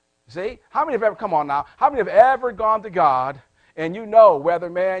 See? How many have ever, come on now, how many have ever gone to God and you know whether,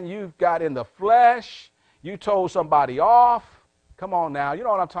 man, you've got in the flesh, you told somebody off, come on now, you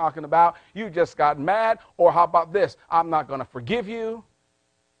know what I'm talking about. You just got mad, or how about this? I'm not going to forgive you.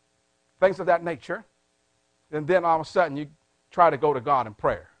 Things of that nature. And then all of a sudden you try to go to God in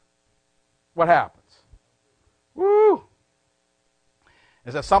prayer. What happens? Woo!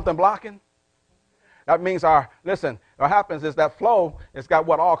 Is there something blocking? That means what happens is that flow has got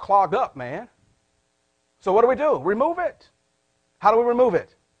what all clogged up, man. So what do? Remove it. How do we remove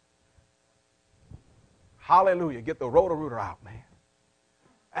it? Hallelujah. Get the Roto-Rooter out, man.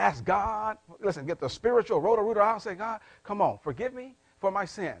 Ask God. Listen, get the spiritual Roto-Rooter out and say, God, come on, forgive me for my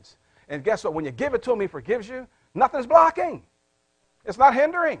sins. And guess what? When you give it to him, he forgives you. Nothing's blocking. It's not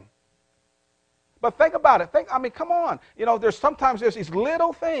hindering. But think about it. Come on. You know, sometimes there's these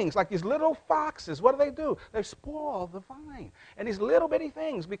little things, like these little foxes. What do? They spoil the vine. And these little bitty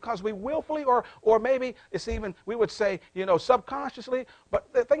things, because we willfully, or maybe it's even, we would say, you know, subconsciously.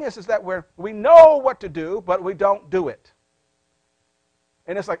 But the thing is that we know what to do, but we don't do it.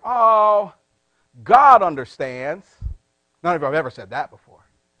 And it's like, oh, God understands. None of you have ever said that before.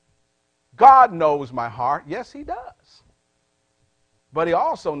 God knows my heart. Yes, he does. But he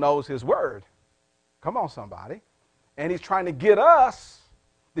also knows his word. Come on, somebody. And he's trying to get us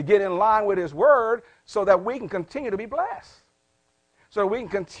to get in line with his word so that we can continue to be blessed. So we can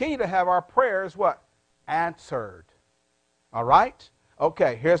continue to have our prayers, what? Answered. All right?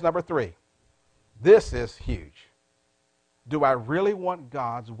 Okay, here's number 3. This is huge. Do I really want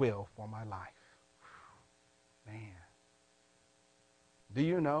God's will for my life? Man. Do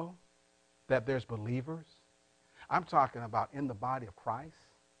you know that there's believers? I'm talking about in the body of Christ,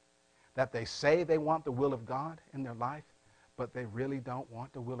 that they say they want the will of God in their life, but they really don't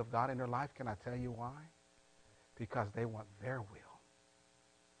want the will of God in their life. Can I tell you why? Because they want their will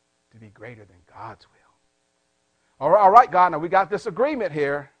to be greater than God's will. All right, God, now we got this agreement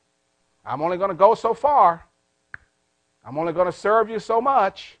here. I'm only going to go so far. I'm only going to serve you so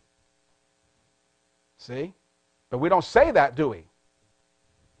much. See? But we don't say that, do we?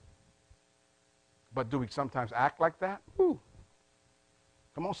 But do we sometimes act like that? Whew.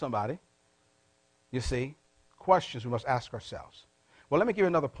 Come on, somebody. You see, questions we must ask ourselves. Well, let me give you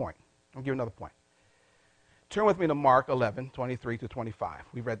another point. Turn with me to Mark 11:23-25.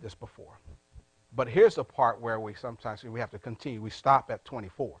 We've read this before. But here's the part where we sometimes we have to continue. We stop at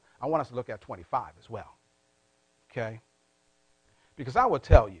 24. I want us to look at 25 as well. Okay? Because I will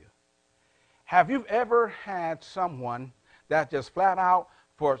tell you, have you ever had someone that just flat out,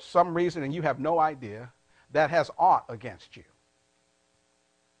 for some reason, and you have no idea, that has aught against you?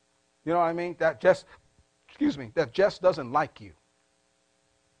 You know what I mean? That just doesn't like you.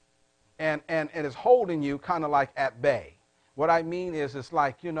 And is holding you kind of like at bay. What I mean is, it's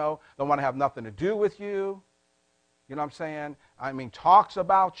like, you know, don't want to have nothing to do with you. You know what I'm saying? I mean, talks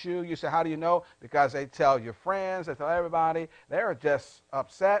about you. You say, how do you know? Because they tell your friends, they tell everybody. They're just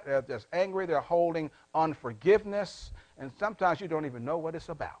upset. They're just angry. They're holding unforgiveness. And sometimes you don't even know what it's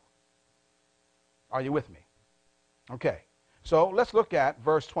about. Are you with me? Okay. So let's look at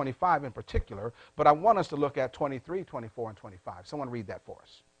verse 25 in particular, but I want us to look at 23, 24, and 25. Someone read that for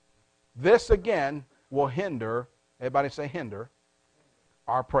us. This, again, will hinder, everybody say hinder,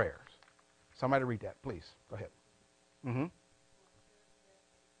 our prayers. Somebody read that, please. Go ahead. Mm-hmm.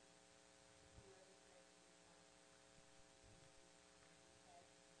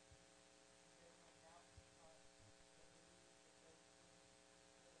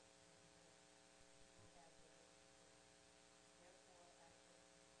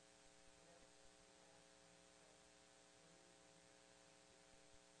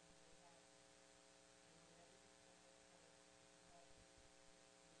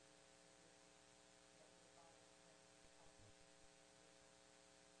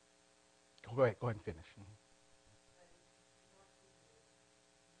 Go ahead and finish. Mm-hmm.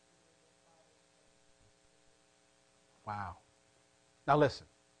 Wow. Now listen.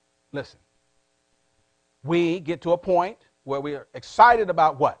 We get to a point where we are excited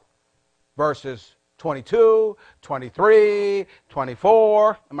about what? Verses 22, 23,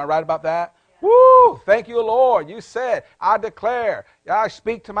 24. Am I right about that? Yeah. Woo! Thank you, Lord. You said, I declare, I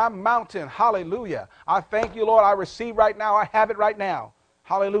speak to my mountain. Hallelujah. I thank you, Lord. I receive right now. I have it right now.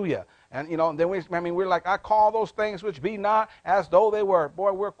 Hallelujah. And, then we're like, I call those things which be not as though they were.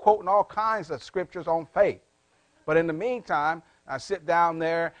 Boy, we're quoting all kinds of scriptures on faith. But in the meantime, I sit down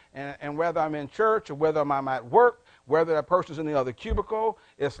there, and whether I'm in church or whether I'm at work, whether that person's in the other cubicle,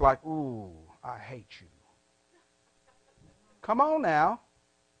 it's like, ooh, I hate you. Come on now.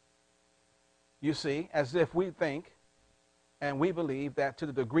 You see, as if we think and we believe that to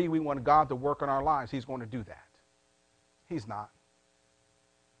the degree we want God to work in our lives, he's going to do that. He's not.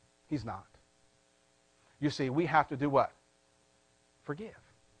 He's not. You see, we have to do what? Forgive.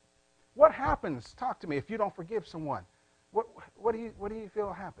 What happens, talk to me, if you don't forgive someone? What do you feel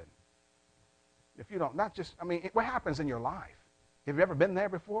will happen? If you don't, what happens in your life? Have you ever been there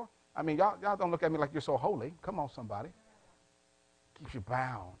before? I mean, y'all don't look at me like you're so holy. Come on, somebody. Keeps you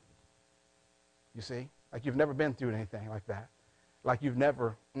bound. You see? Like you've never been through anything like that. Like you've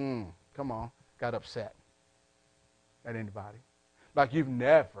never, got upset at anybody. Like you've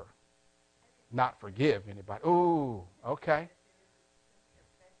never not forgive anybody. Ooh, okay.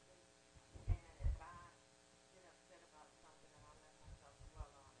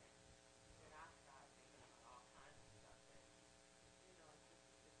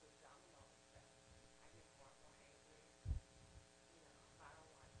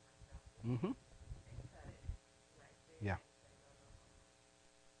 Mm-hmm. Yeah.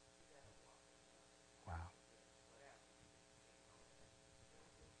 Wow.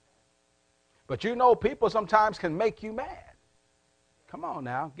 But people sometimes can make you mad. Come on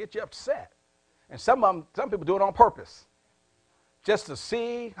now, get you upset. And some people do it on purpose. Just to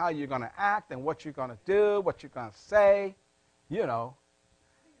see how you're going to act and what you're going to do, what you're going to say,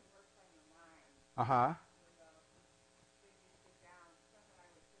 Uh-huh.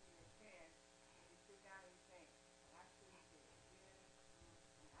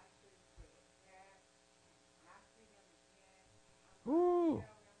 Ooh.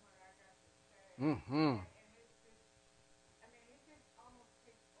 Mm-hmm.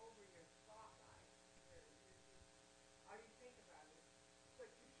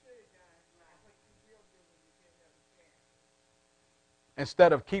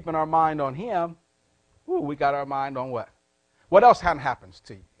 Instead of keeping our mind on him, we got our mind on what? What else happens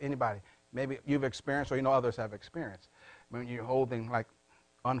to you? Anybody? Maybe you've experienced or others have experienced. When you're holding like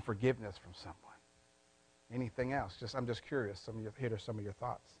unforgiveness from someone. Anything else? I'm just curious. Here are some of your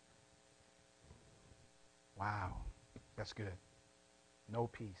thoughts. Wow. That's good. No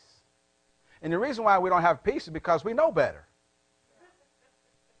peace. And the reason why we don't have peace is because we know better.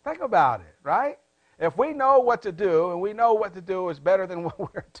 Think about it, right? If we know what to do, and we know what to do is better than what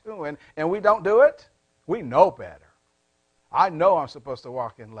we're doing, and we don't do it, we know better. I know I'm supposed to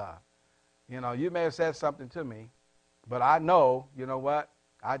walk in love. You may have said something to me, but I know, you know what?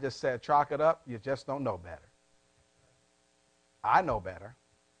 I just said, chalk it up, you just don't know better. I know better.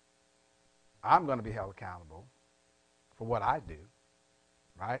 I'm going to be held accountable for what I do,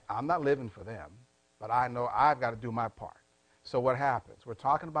 right? I'm not living for them, but I know I've got to do my part. So what happens? We're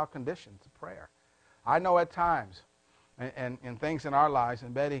talking about conditions of prayer. I know at times, and things in our lives,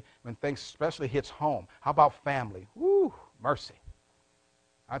 and Betty, when things especially hits home, how about family? Woo, mercy.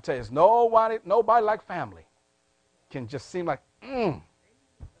 I tell you, it's nobody like family. Can just seem like,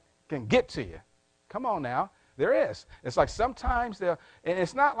 can get to you. Come on now. There is. It's like sometimes and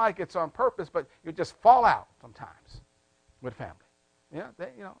it's not like it's on purpose, but you just fall out sometimes with family. Yeah,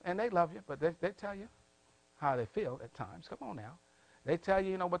 and they love you, but they tell you how they feel at times. Come on now. They tell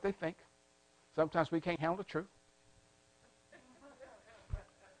you, what they think. Sometimes we can't handle the truth.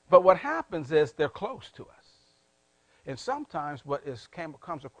 But what happens is they're close to us. And sometimes what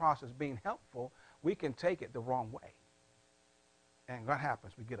comes across as being helpful, we can take it the wrong way. And what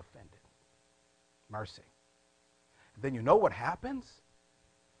happens? We get offended. Mercy. Then you know what happens?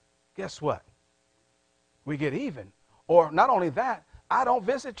 Guess what? We get even. Or not only that, I don't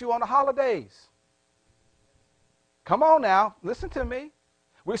visit you on the holidays. Come on now, listen to me.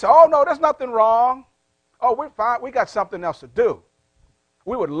 We say, oh, no, there's nothing wrong. Oh, we're fine. We got something else to do.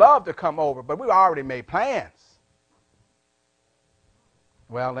 We would love to come over, but we already made plans.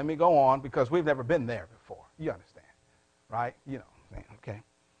 Well, let me go on because we've never been there before. You understand, right? You know, okay.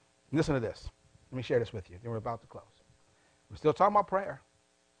 Listen to this. Let me share this with you. Then we're about to close. We're still talking about prayer.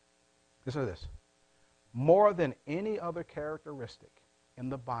 Listen to this. More than any other characteristic in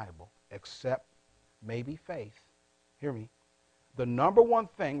the Bible, except maybe faith, hear me, the number one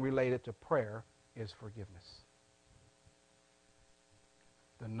thing related to prayer is forgiveness.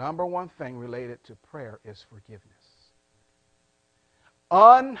 The number one thing related to prayer is forgiveness.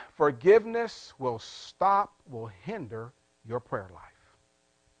 Unforgiveness will hinder your prayer life.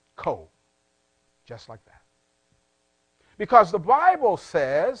 Cold. Just like that. Because the Bible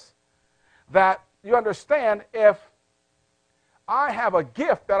says that, you understand, if I have a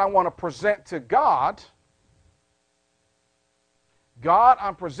gift that I want to present to God, God,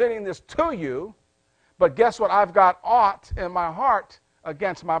 I'm presenting this to you, but guess what? I've got aught in my heart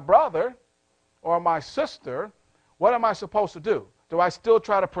against my brother or my sister. What am I supposed to do? Do I still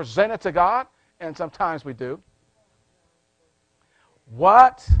try to present it to God? And sometimes we do.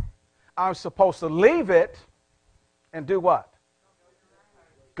 What? I'm supposed to leave it and do what?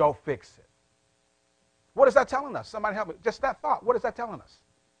 Go fix it. What is that telling us? Somebody help me. Just that thought. What is that telling us?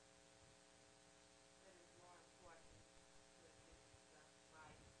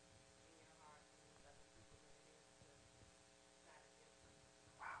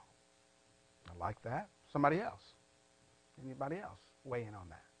 Wow. I like that. Somebody else. Anybody else weigh in on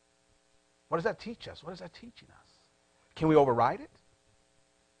that? What does that teach us? What is that teaching us? Can we override it?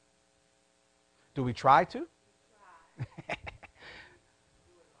 Do we try to?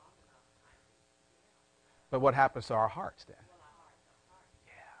 But what happens to our hearts then?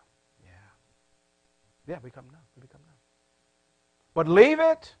 Yeah, we become numb. We become numb. But leave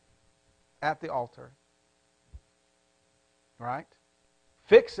it at the altar. Right?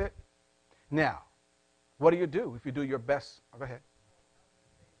 Fix it. Now, what do you do if you do your best? Oh, go ahead.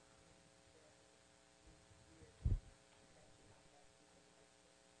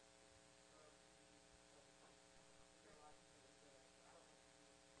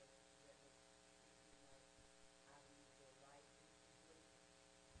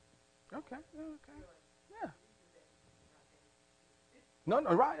 Okay. Yeah. No,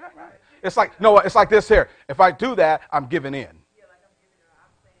 right. It's like, no, it's like this here. If I do that, I'm giving in.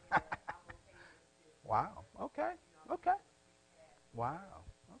 Wow. Okay. Wow.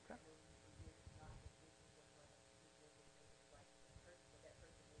 Okay.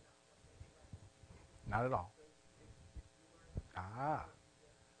 Not at all. Ah.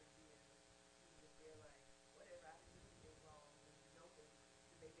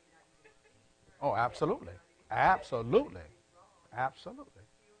 Oh, absolutely. Absolutely.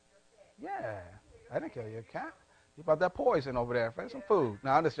 Yeah. I didn't kill your cat. You brought that poison over there for some food. No,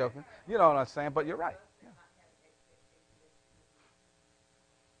 I'm just joking. You know what I'm saying, but you're right.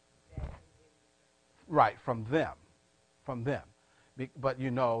 Yeah. Right, from them. But you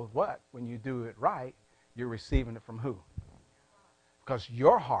know what? When you do it right, you're receiving it from who? Because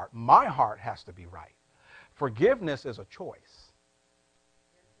your heart, my heart has to be right. Forgiveness is a choice.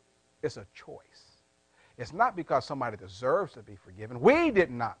 It's a choice. It's not because somebody deserves to be forgiven. We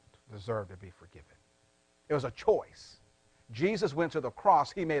did not deserve to be forgiven. It was a choice. Jesus went to the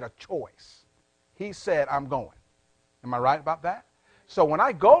cross. He made a choice. He said, I'm going. Am I right about that? So when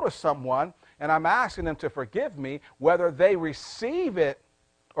I go to someone and I'm asking them to forgive me, whether they receive it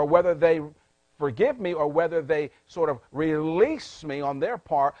or whether they forgive me or whether they sort of release me on their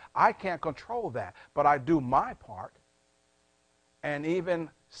part, I can't control that. But I do my part and even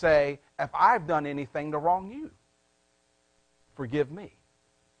say, if I've done anything to wrong you, forgive me.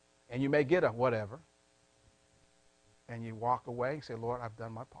 And you may get a whatever. And you walk away and say, Lord, I've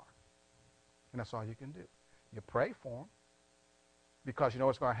done my part. And that's all you can do. You pray for them. Because you know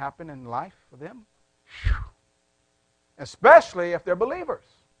what's going to happen in life for them? Whew. Especially if they're believers.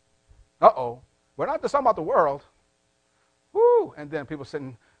 Uh-oh. We're not just talking about the world. Woo. And then people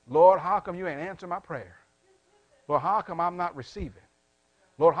saying, Lord, how come you ain't answering my prayer? Lord, how come I'm not receiving?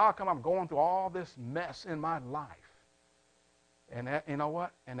 Lord, how come I'm going through all this mess in my life? And that, you know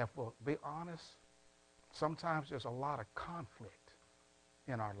what? And if we'll be honest, sometimes there's a lot of conflict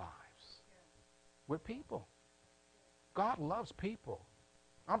in our lives with people. God loves people.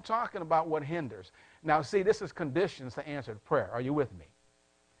 I'm talking about what hinders. Now, see, this is conditions to answered prayer. Are you with me?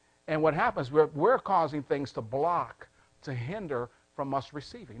 And what happens, we're causing things to block, to hinder from us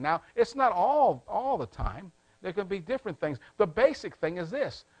receiving. Now, it's not all the time. There can be different things. The basic thing is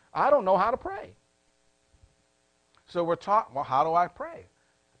this. I don't know how to pray. So we're taught, well, how do I pray?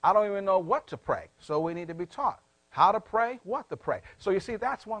 I don't even know what to pray. So we need to be taught how to pray, what to pray. So you see,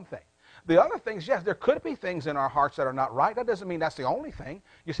 that's one thing. The other things, yes, there could be things in our hearts that are not right. That doesn't mean that's the only thing.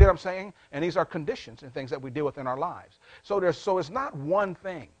 You see what I'm saying? And these are conditions and things that we deal with in our lives. So it's not one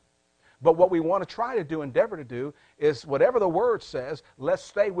thing. But what we want to try to do, endeavor to do, is whatever the Word says, let's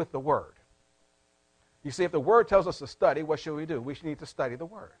stay with the Word. You see, if the Word tells us to study, what should we do? We need to study the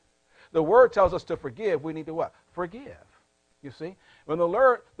Word. The Word tells us to forgive, we need to what? Forgive. You see? When the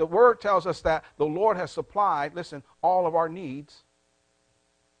Word tells us that the Lord has supplied, listen, all of our needs,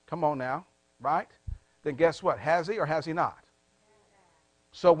 come on now, right? Then guess what? Has He or has He not?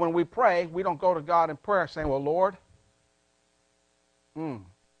 So when we pray, we don't go to God in prayer saying, well, Lord,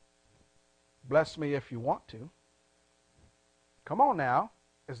 bless me if you want to. Come on now.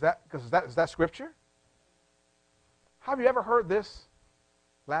 Is that scripture? Have you ever heard this?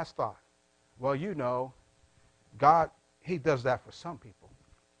 Last thought. Well, you know, God, He does that for some people,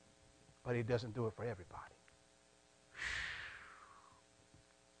 but He doesn't do it for everybody.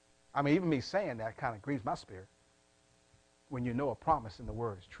 I mean, even me saying that kind of grieves my spirit when you know a promise in the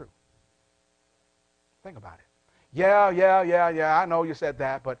Word is true. Think about it. Yeah, I know you said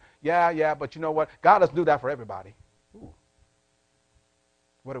that, but but you know what? God doesn't do that for everybody. Ooh.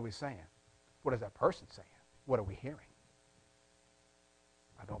 What are we saying? What is that person saying? What are we hearing?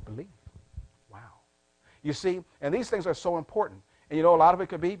 I don't believe. Wow. You see, and these things are so important. And you know, a lot of it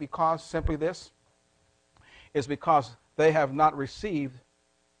could be because simply this is because they have not received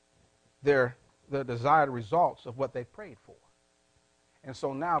the desired results of what they prayed for. And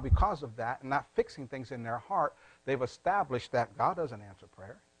so now, because of that, and not fixing things in their heart, they've established that God doesn't answer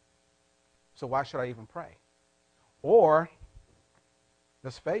prayer. So why should I even pray? Or,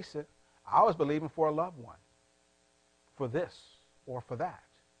 let's face it, I was believing for a loved one, for this or for that.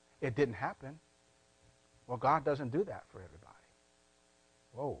 It didn't happen. Well, God doesn't do that for everybody.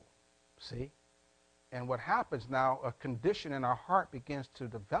 Whoa, see? And what happens now, a condition in our heart begins to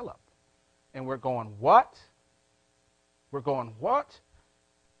develop. And we're going, what? We're going, what?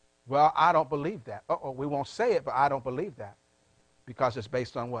 Well, I don't believe that. We won't say it, but I don't believe that. Because it's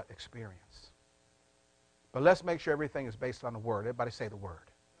based on what? Experience. But let's make sure everything is based on the Word. Everybody say the Word.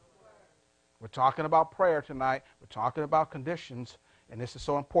 We're talking about prayer tonight. We're talking about conditions. And this is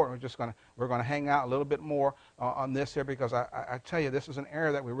so important. We're going to hang out a little bit more on this here because I tell you, this is an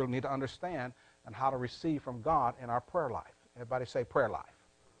area that we really need to understand and how to receive from God in our prayer life. Everybody say prayer life.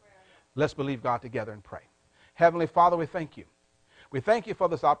 Let's believe God together and pray. Heavenly Father, we thank you. We thank you for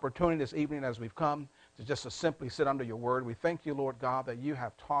this opportunity this evening as we've come to just to simply sit under your word. We thank you, Lord God, that you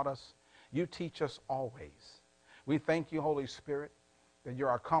have taught us. You teach us always. We thank you, Holy Spirit, that you're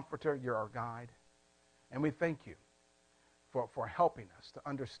our comforter, you're our guide. And we thank you for helping us to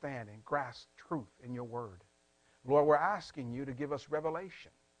understand and grasp truth in your word. Lord, we're asking you to give us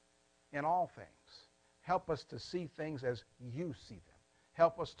revelation in all things. Help us to see things as you see them.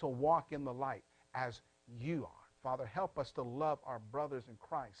 Help us to walk in the light as you are. Father, help us to love our brothers in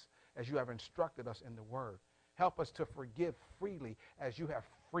Christ as you have instructed us in the word. Help us to forgive freely as you have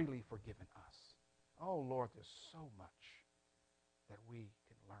freely forgiven us. Oh, Lord, there's so much that we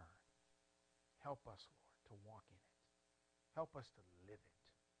can learn. Help us, Lord, to walk in it. Help us to live it.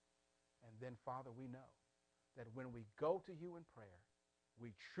 And then, Father, we know that when we go to you in prayer,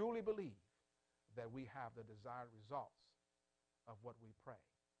 we truly believe that we have the desired results of what we pray,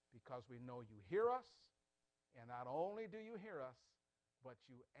 because we know you hear us, and not only do you hear us, but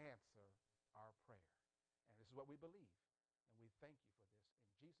you answer our prayer. And this is what we believe, and we thank you for this.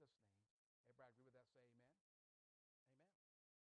 In Jesus' name, everybody agree with that?